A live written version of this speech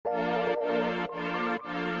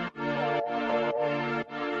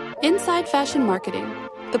Inside Fashion Marketing,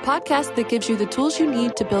 the podcast that gives you the tools you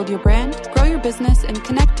need to build your brand, grow your business, and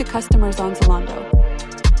connect to customers on Zalando.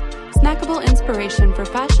 Snackable inspiration for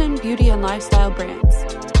fashion, beauty, and lifestyle brands.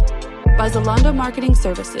 By Zalando Marketing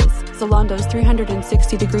Services, Zalando's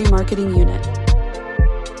 360-degree marketing unit.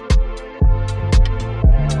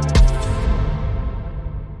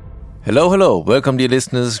 Hello. Welcome, dear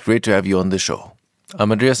listeners. Great to have you on the show. I'm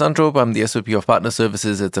Andreas Antrop. I'm the SVP of Partner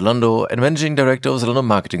Services at Zalando and Managing Director of Zalando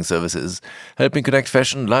Marketing Services, helping connect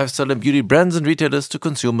fashion, lifestyle, and beauty brands and retailers to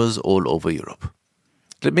consumers all over Europe.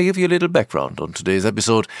 Let me give you a little background on today's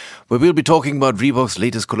episode, where we'll be talking about Reebok's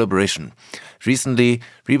latest collaboration. Recently,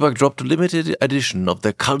 Reebok dropped a limited edition of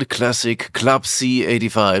their cult classic Club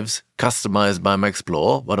C85s, customized by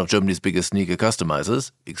Maxplore, one of Germany's biggest sneaker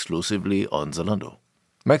customizers, exclusively on Zalando.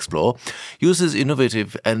 Maxplore uses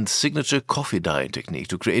innovative and signature coffee dyeing technique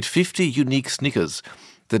to create 50 unique sneakers.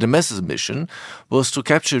 The Hermès mission was to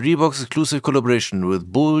capture Reebok's exclusive collaboration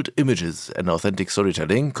with bold images and authentic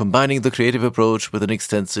storytelling, combining the creative approach with an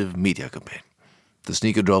extensive media campaign. The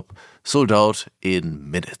sneaker drop sold out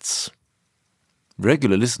in minutes.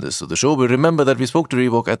 Regular listeners to the show will remember that we spoke to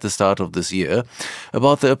Reebok at the start of this year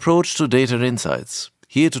about their approach to data and insights.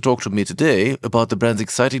 Here to talk to me today about the brand's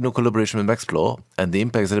exciting new collaboration with Maxplore and the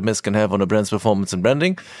impact that Hermès can have on a brand's performance and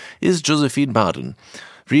branding is Josephine Baden,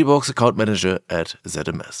 Reebok's account manager at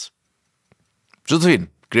ZMS. Josephine,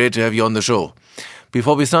 great to have you on the show.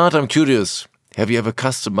 Before we start, I'm curious, have you ever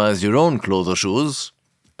customized your own clothes or shoes?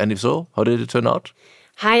 And if so, how did it turn out?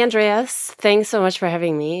 Hi, Andreas. Thanks so much for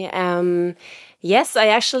having me. Yes, I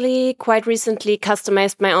actually quite recently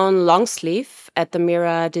customized my own long sleeve at the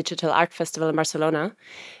Mira Digital Art Festival in Barcelona.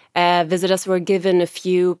 Visitors were given a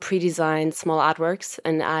few pre-designed small artworks,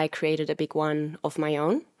 and I created a big one of my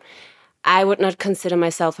own. I would not consider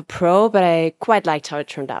myself a pro, but I quite liked how it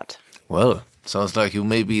turned out. Well, sounds like you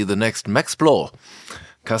may be the next Maxplore,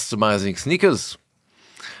 customizing sneakers.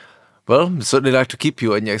 Well, we'd certainly like to keep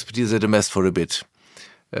you and your expertise at Hermès for a bit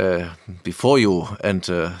before you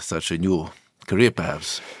enter such a new career,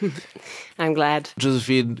 perhaps. I'm glad.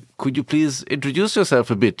 Josephine, could you please introduce yourself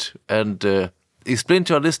a bit and explain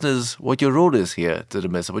to our listeners what your role is here at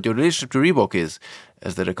ZMS, what your relationship to Reebok is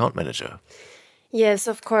as their account manager? Yes,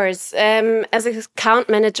 of course. As an account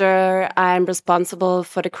manager, I'm responsible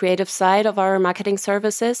for the creative side of our marketing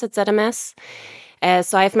services at ZMS.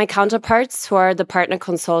 So I have my counterparts who are the partner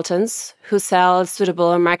consultants who sell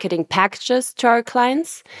suitable marketing packages to our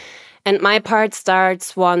clients. And my part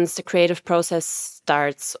starts once the creative process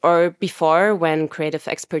starts or before, when creative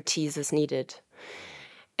expertise is needed.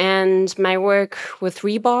 And my work with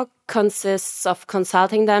Reebok consists of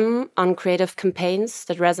consulting them on creative campaigns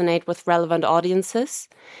that resonate with relevant audiences.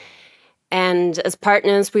 And as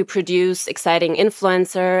partners, we produce exciting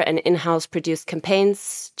influencer and in-house produced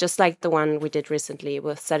campaigns, just like the one we did recently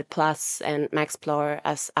with Z Plus and Maxplore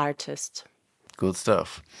as artists. Good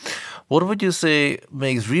stuff. What would you say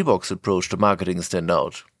makes Reebok's approach to marketing stand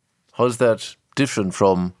out? How is that different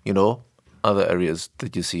from, other areas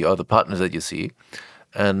that you see, other partners that you see?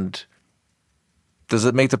 And does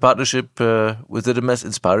it make the partnership with ZMS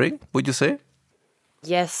inspiring, would you say?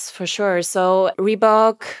 Yes, for sure. So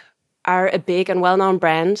Reebok are a big and well-known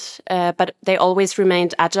brand, but they always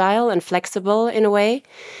remained agile and flexible in a way.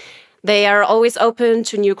 They are always open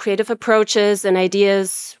to new creative approaches and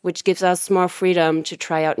ideas, which gives us more freedom to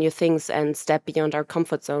try out new things and step beyond our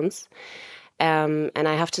comfort zones. And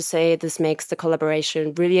I have to say, this makes the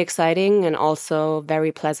collaboration really exciting and also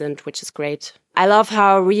very pleasant, which is great. I love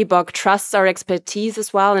how Reebok trusts our expertise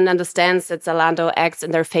as well and understands that Zalando acts in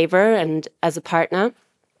their favor and as a partner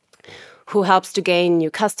who helps to gain new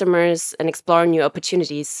customers and explore new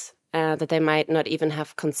opportunities that they might not even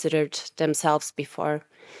have considered themselves before.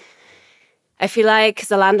 I feel like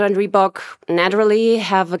Zalando and Reebok naturally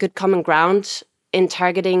have a good common ground in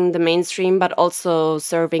targeting the mainstream, but also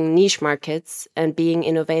serving niche markets and being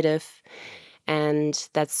innovative. And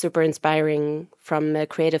that's super inspiring from a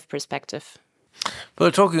creative perspective.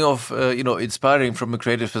 Well, talking of, inspiring from a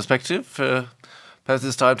creative perspective, perhaps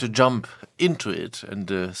it's time to jump into it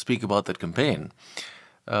and speak about that campaign.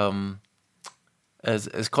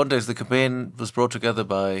 As context, the campaign was brought together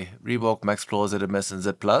by Reebok, Maxplore, ZMS, and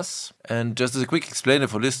Z+. And just as a quick explainer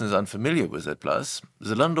for listeners unfamiliar with Z+,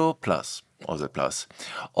 Zalando Plus, or Z+,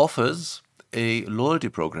 offers a loyalty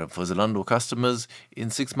program for Zalando customers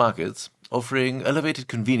in 6 markets, offering elevated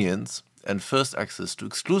convenience and first access to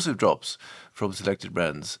exclusive drops from selected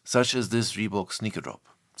brands, such as this Reebok sneaker drop.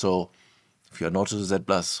 So, if you're not a Z+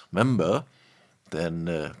 member,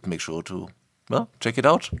 then make sure to, check it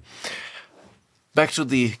out. Back to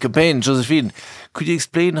the campaign, Josephine, could you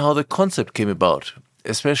explain how the concept came about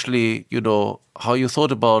especially, how you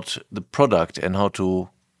thought about the product and how to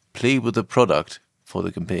play with the product for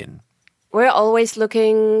the campaign. We're always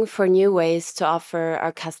looking for new ways to offer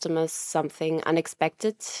our customers something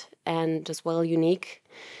unexpected and as well unique.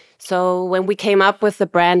 So when we came up with the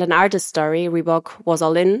brand and artist story, Reebok was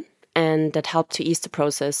all in, and that helped to ease the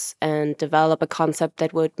process and develop a concept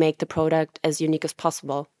that would make the product as unique as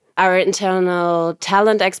possible. Our internal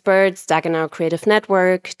talent experts dug in our creative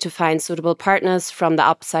network to find suitable partners from the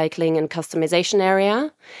upcycling and customization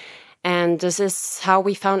area. And this is how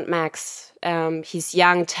we found Max. He's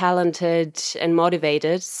young, talented, and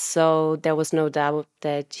motivated, so there was no doubt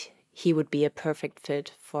that he would be a perfect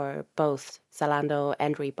fit for both Zalando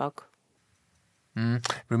and Reebok.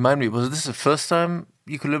 Remind me, was this the first time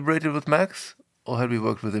you collaborated with Max, or had we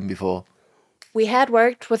worked with him before? We had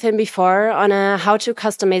worked with him before on a how-to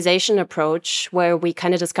customization approach where we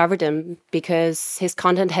kind of discovered him because his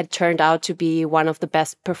content had turned out to be one of the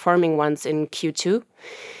best performing ones in Q2.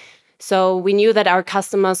 So we knew that our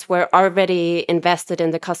customers were already invested in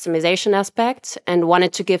the customization aspect and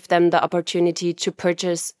wanted to give them the opportunity to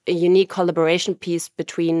purchase a unique collaboration piece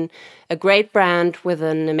between a great brand with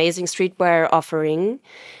an amazing streetwear offering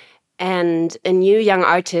and a new young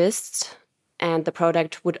artist, and the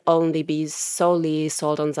product would only be solely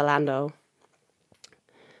sold on Zalando.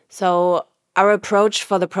 So our approach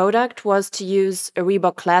for the product was to use a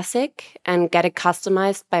Reebok Classic and get it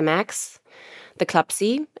customized by Max. The Club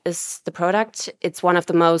C is the product. It's one of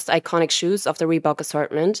the most iconic shoes of the Reebok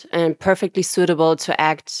assortment and perfectly suitable to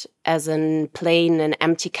act as a plain and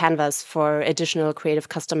empty canvas for additional creative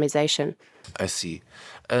customization. I see.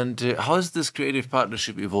 And how has this creative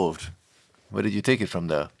partnership evolved? Where did you take it from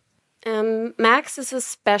there? Max is a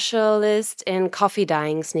specialist in coffee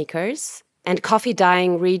dyeing sneakers, and coffee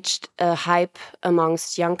dyeing reached a hype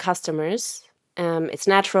amongst young customers. It's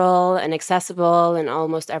natural and accessible in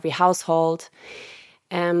almost every household.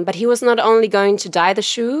 But he was not only going to dye the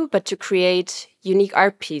shoe, but to create unique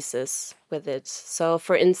art pieces with it. So,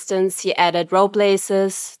 for instance, he added rope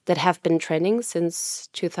laces that have been trending since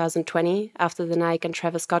 2020 after the Nike and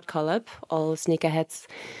Travis Scott collab. All sneakerheads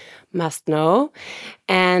must know.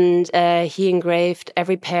 And he engraved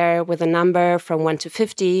every pair with a number from 1 to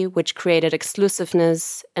 50, which created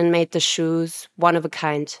exclusiveness and made the shoes one of a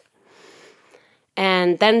kind.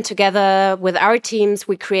 And then together with our teams,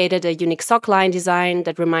 we created a unique sock line design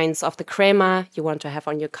that reminds of the crema you want to have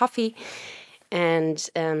on your coffee. And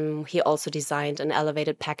he also designed an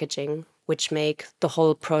elevated packaging, which make the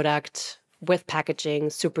whole product with packaging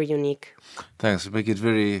super unique. Thanks. Make it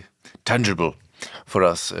very tangible for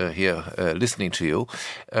us here listening to you.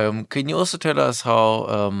 Can you also tell us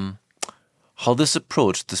how this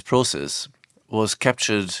approach, this process, was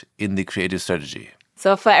captured in the creative strategy?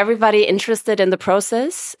 So for everybody interested in the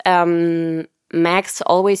process, Max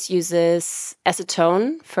always uses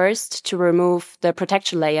acetone first to remove the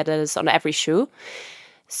protection layer that is on every shoe,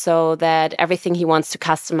 so that everything he wants to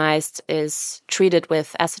customize is treated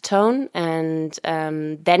with acetone. And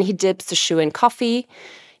then he dips the shoe in coffee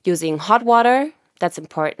using hot water. That's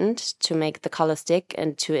important to make the color stick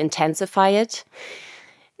and to intensify it.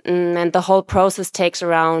 And the whole process takes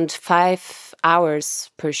around 5 hours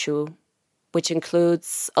per shoe, which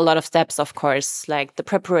includes a lot of steps, of course, like the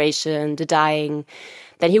preparation, the dyeing.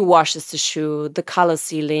 Then he washes the shoe, the color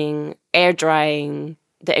sealing, air drying,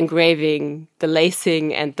 the engraving, the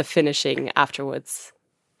lacing, and the finishing afterwards.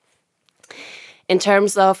 In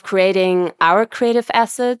terms of creating our creative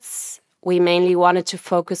assets, we mainly wanted to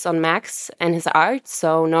focus on Max and his art,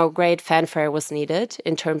 so no great fanfare was needed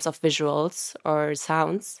in terms of visuals or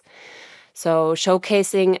sounds. So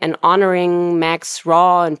showcasing and honoring Max's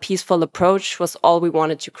raw and peaceful approach was all we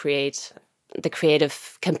wanted to create, the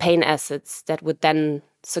creative campaign assets that would then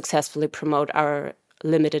successfully promote our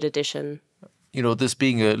limited edition. You know, this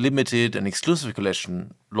being a limited and exclusive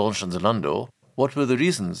collection launched on Zalando, what were the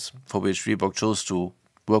reasons for which Reebok chose to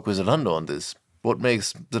work with Zalando on this? What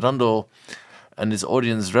makes Zalando and its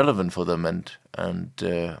audience relevant for them,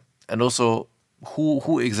 and also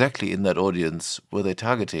who exactly in that audience were they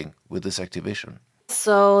targeting with this activation?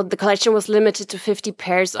 So the collection was limited to 50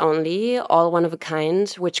 pairs only, all one of a kind,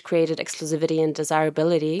 which created exclusivity and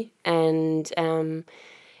desirability. And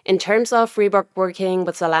in terms of Reebok working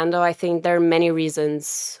with Zalando, I think there are many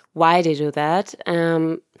reasons why they do that.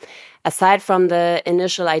 Aside from the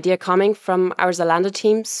initial idea coming from our Zalando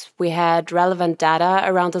teams, we had relevant data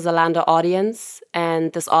around the Zalando audience,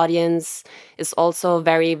 and this audience is also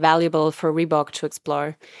very valuable for Reebok to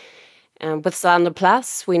explore. With Zalando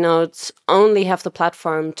Plus, we not only have the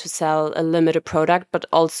platform to sell a limited product, but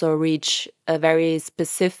also reach a very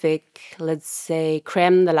specific, let's say,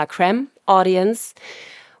 creme de la creme audience,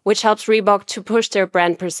 which helps Reebok to push their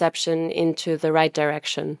brand perception into the right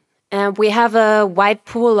direction. We have a wide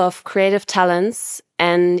pool of creative talents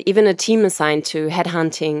and even a team assigned to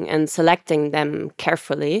headhunting and selecting them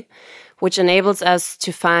carefully, which enables us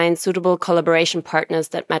to find suitable collaboration partners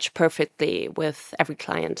that match perfectly with every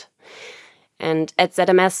client. And at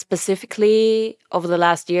ZMS specifically, over the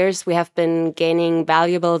last years, we have been gaining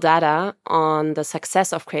valuable data on the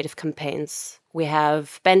success of creative campaigns. We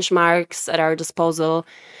have benchmarks at our disposal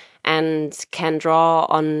and can draw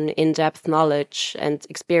on in-depth knowledge and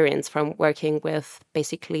experience from working with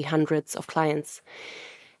basically hundreds of clients.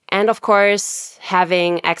 And of course,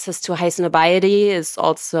 having access to Highsnobiety is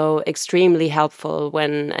also extremely helpful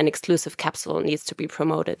when an exclusive capsule needs to be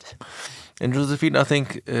promoted. And Josephine, I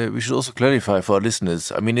think we should also clarify for our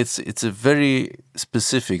listeners. I mean, it's a very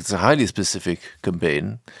specific, it's a highly specific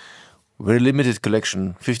campaign, very limited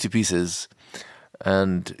collection, 50 pieces.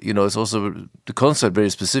 And, it's also the concept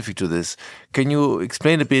very specific to this. Can you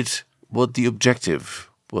explain a bit what the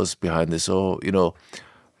objective was behind this? Or,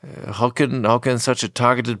 how can such a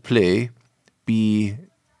targeted play be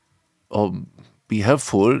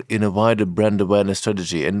helpful in a wider brand awareness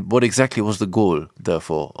strategy? And what exactly was the goal,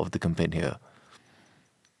 therefore, of the campaign here?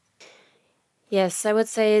 Yes, I would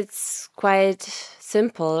say it's quite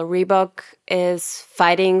simple. Reebok is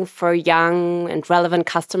fighting for young and relevant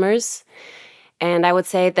customers. And I would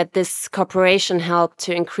say that this cooperation helped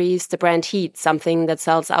to increase the brand heat, something that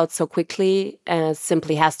sells out so quickly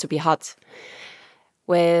simply has to be hot.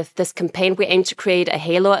 With this campaign, we aim to create a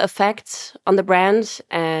halo effect on the brand,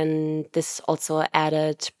 and this also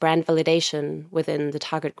added brand validation within the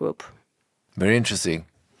target group. Very interesting.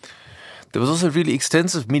 There was also a really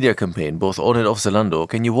extensive media campaign, both on and off Zalando.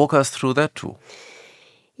 Can you walk us through that too?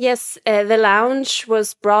 Yes, the launch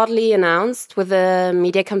was broadly announced with a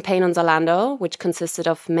media campaign on Zalando, which consisted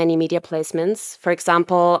of many media placements. For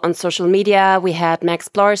example, on social media, we had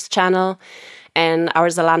MyExplorer's channel and our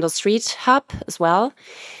Zalando Street Hub as well.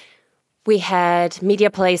 We had media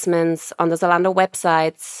placements on the Zalando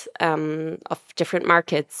websites of different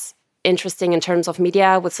markets. Interesting in terms of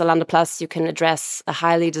media, with Zalando Plus, you can address a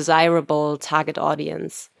highly desirable target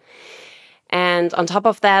audience. And on top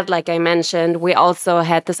of that, like I mentioned, we also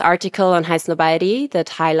had this article on Highsnobiety that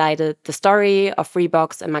highlighted the story of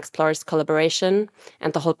Reebok's and MyExplorer's collaboration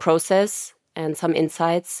and the whole process and some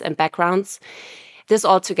insights and backgrounds. This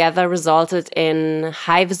all together resulted in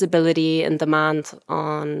high visibility and demand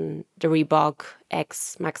on the Reebok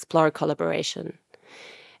x MyExplorer collaboration.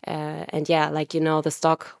 The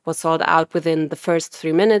stock was sold out within the first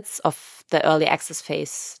 3 minutes of the early access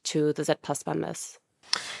phase to the Z Plus members.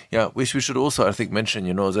 Yeah, which we should also, I think, mention,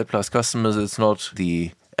 Z Plus customers, it's not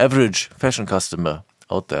the average fashion customer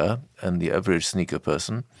out there and the average sneaker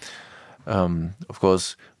person. Of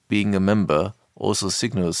course, being a member also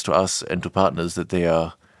signals to us and to partners that they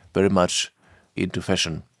are very much into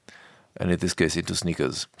fashion, and in this case, into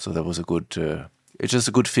sneakers. So that was it's just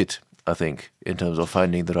a good fit, I think, in terms of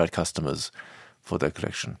finding the right customers for their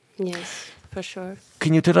collection. Yes, for sure.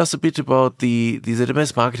 Can you tell us a bit about the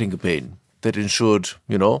ZMS marketing campaign that ensured,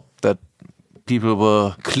 that people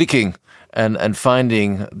were clicking and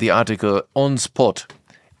finding the article on spot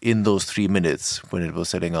in those 3 minutes when it was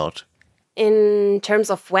selling out? In terms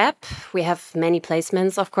of web, we have many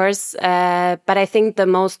placements, of course, but I think the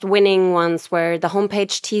most winning ones were the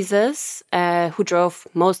homepage teasers, who drove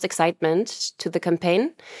most excitement to the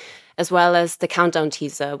campaign, as well as the countdown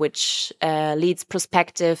teaser, which leads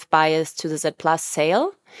prospective buyers to the Z Plus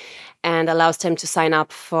sale and allows them to sign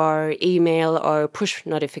up for email or push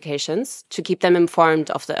notifications to keep them informed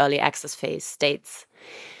of the early access phase dates.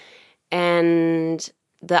 And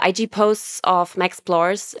the IG posts of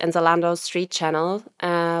MyExplorer's and Zalando Street channel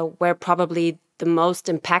were probably the most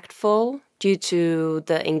impactful due to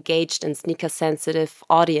the engaged and sneaker-sensitive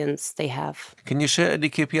audience they have. Can you share any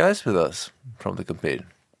KPIs with us from the campaign?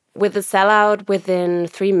 With the sellout within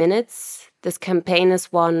 3 minutes, this campaign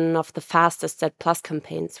is one of the fastest Z Plus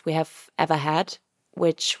campaigns we have ever had,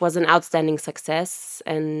 which was an outstanding success.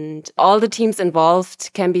 And all the teams involved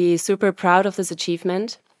can be super proud of this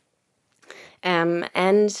achievement.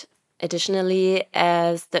 And additionally,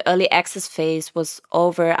 as the early access phase was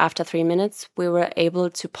over after 3 minutes, we were able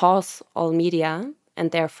to pause all media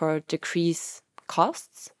and therefore decrease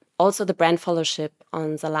costs. Also, the brand followership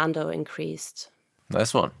on Zalando increased.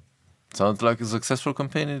 Nice one. Sounds like a successful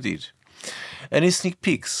campaign indeed. Any sneak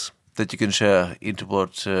peeks that you can share into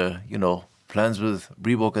what, plans with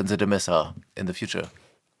Reebok and ZMS are in the future?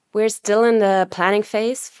 We're still in the planning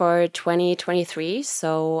phase for 2023,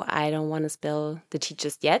 so I don't want to spill the tea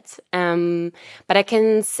just yet. But I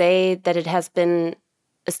can say that it has been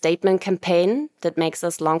a statement campaign that makes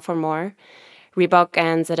us long for more. Reebok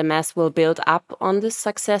and ZMS will build up on this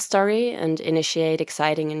success story and initiate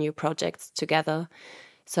exciting and new projects together.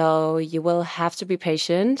 So you will have to be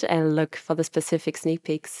patient and look for the specific sneak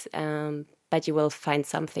peeks, but you will find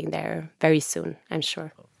something there very soon, I'm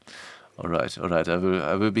sure. All right.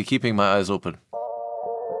 I will be keeping my eyes open.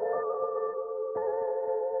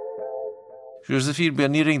 Josephine, we are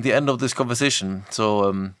nearing the end of this conversation,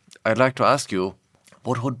 so I'd like to ask you,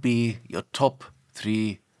 what would be your top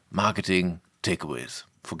 3 marketing takeaways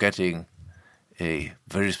for getting a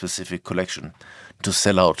very specific collection to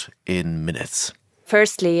sell out in minutes?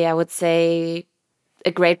 Firstly, I would say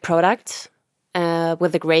a great product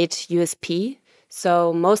with a great USP.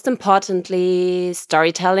 So most importantly,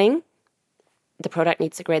 storytelling. The product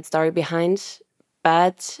needs a great story behind,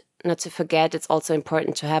 but not to forget, it's also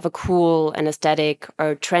important to have a cool and aesthetic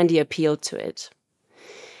or trendy appeal to it.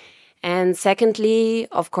 And secondly,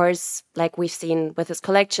 of course, like we've seen with this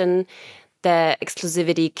collection, the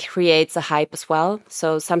exclusivity creates a hype as well.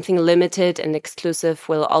 So something limited and exclusive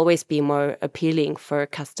will always be more appealing for a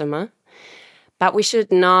customer. But we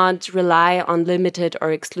should not rely on limited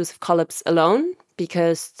or exclusive collabs alone,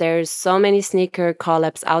 because there's so many sneaker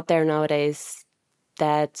collabs out there nowadays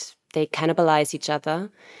that they cannibalize each other.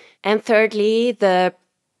 And thirdly, the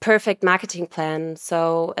perfect marketing plan.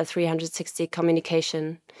 So a 360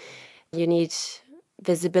 communication. You need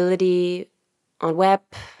visibility on web,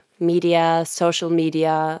 media, social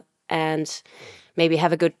media, and maybe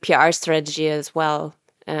have a good PR strategy as well,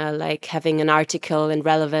 like having an article in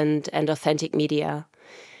relevant and authentic media.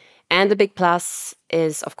 And the big plus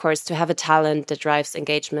is, of course, to have a talent that drives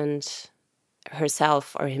engagement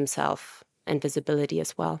herself or himself and visibility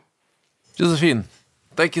as well. Josephine,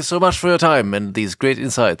 thank you so much for your time and these great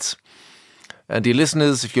insights. And dear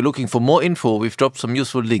listeners, if you're looking for more info, we've dropped some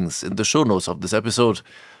useful links in the show notes of this episode.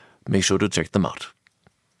 Make sure to check them out.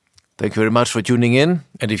 Thank you very much for tuning in.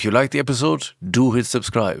 And if you liked the episode, do hit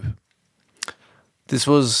subscribe. This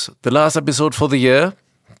was the last episode for the year.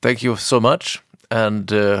 Thank you so much. And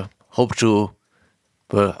hope to,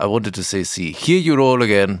 I wanted to say hear you all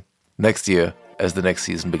again next year as the next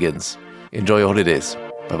season begins. Enjoy your holidays.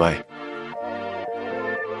 Bye-bye.